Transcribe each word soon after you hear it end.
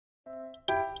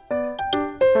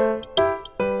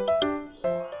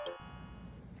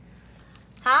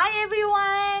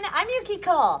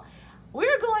Yukiko.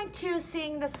 We're going to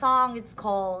sing the song. It's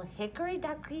called Hickory,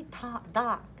 Dockery,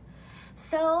 Dock.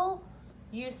 So,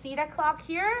 you see the clock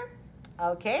here?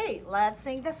 Okay, let's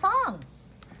sing the song.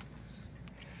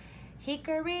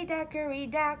 Hickory, Dockery,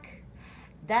 Dock.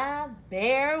 The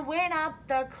bear went up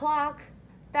the clock.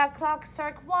 The clock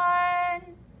struck 1.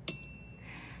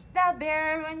 The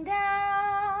bear went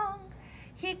down.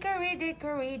 Hickory,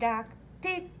 dickory, dock.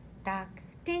 Tick, tock,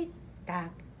 tick,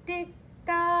 tock, tick,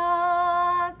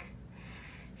 tock.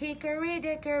 Hickory,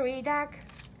 dickory, dock.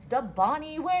 The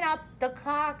bunny went up the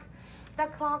clock. The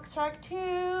clock struck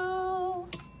 2.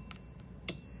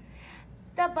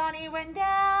 The bunny went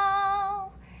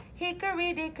down.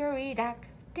 Hickory, dickory, dock.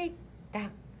 Tick,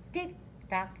 tock, tick,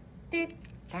 tock, tick,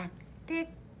 tock, tick,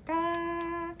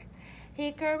 tock.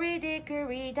 Hickory,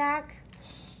 dickory, dock.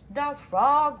 The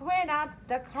frog went up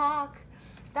the clock.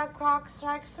 The clock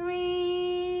struck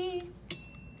 3.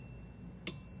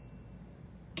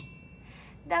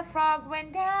 The frog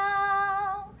went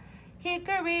down.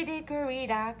 Hickory, dickory,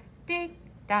 dock. Tick,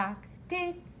 tock,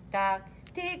 tick, tock,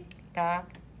 tick, tock,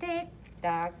 tick,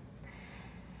 tock.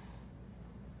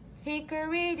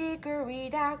 Hickory, dickory,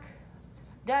 dock.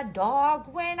 The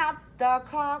dog went up the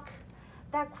clock.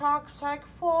 The clock struck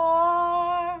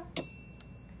 4.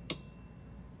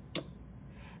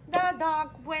 The dog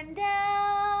went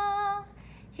down.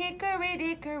 Hickory,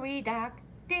 dickory, dock.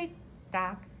 Tick,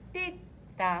 tock, tick,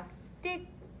 tock, tick,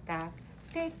 tock,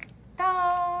 tick,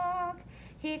 tock.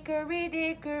 Hickory,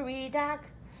 dickory, dock.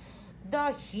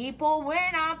 The hippo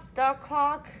went up the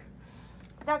clock.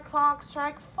 The clock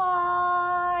struck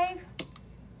 5.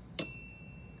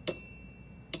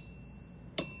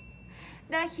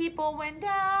 The hippo went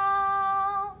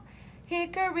down.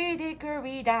 Hickory,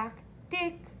 dickory, dock.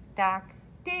 Tick, tock,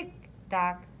 tick,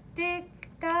 tock, tick,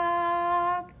 tock.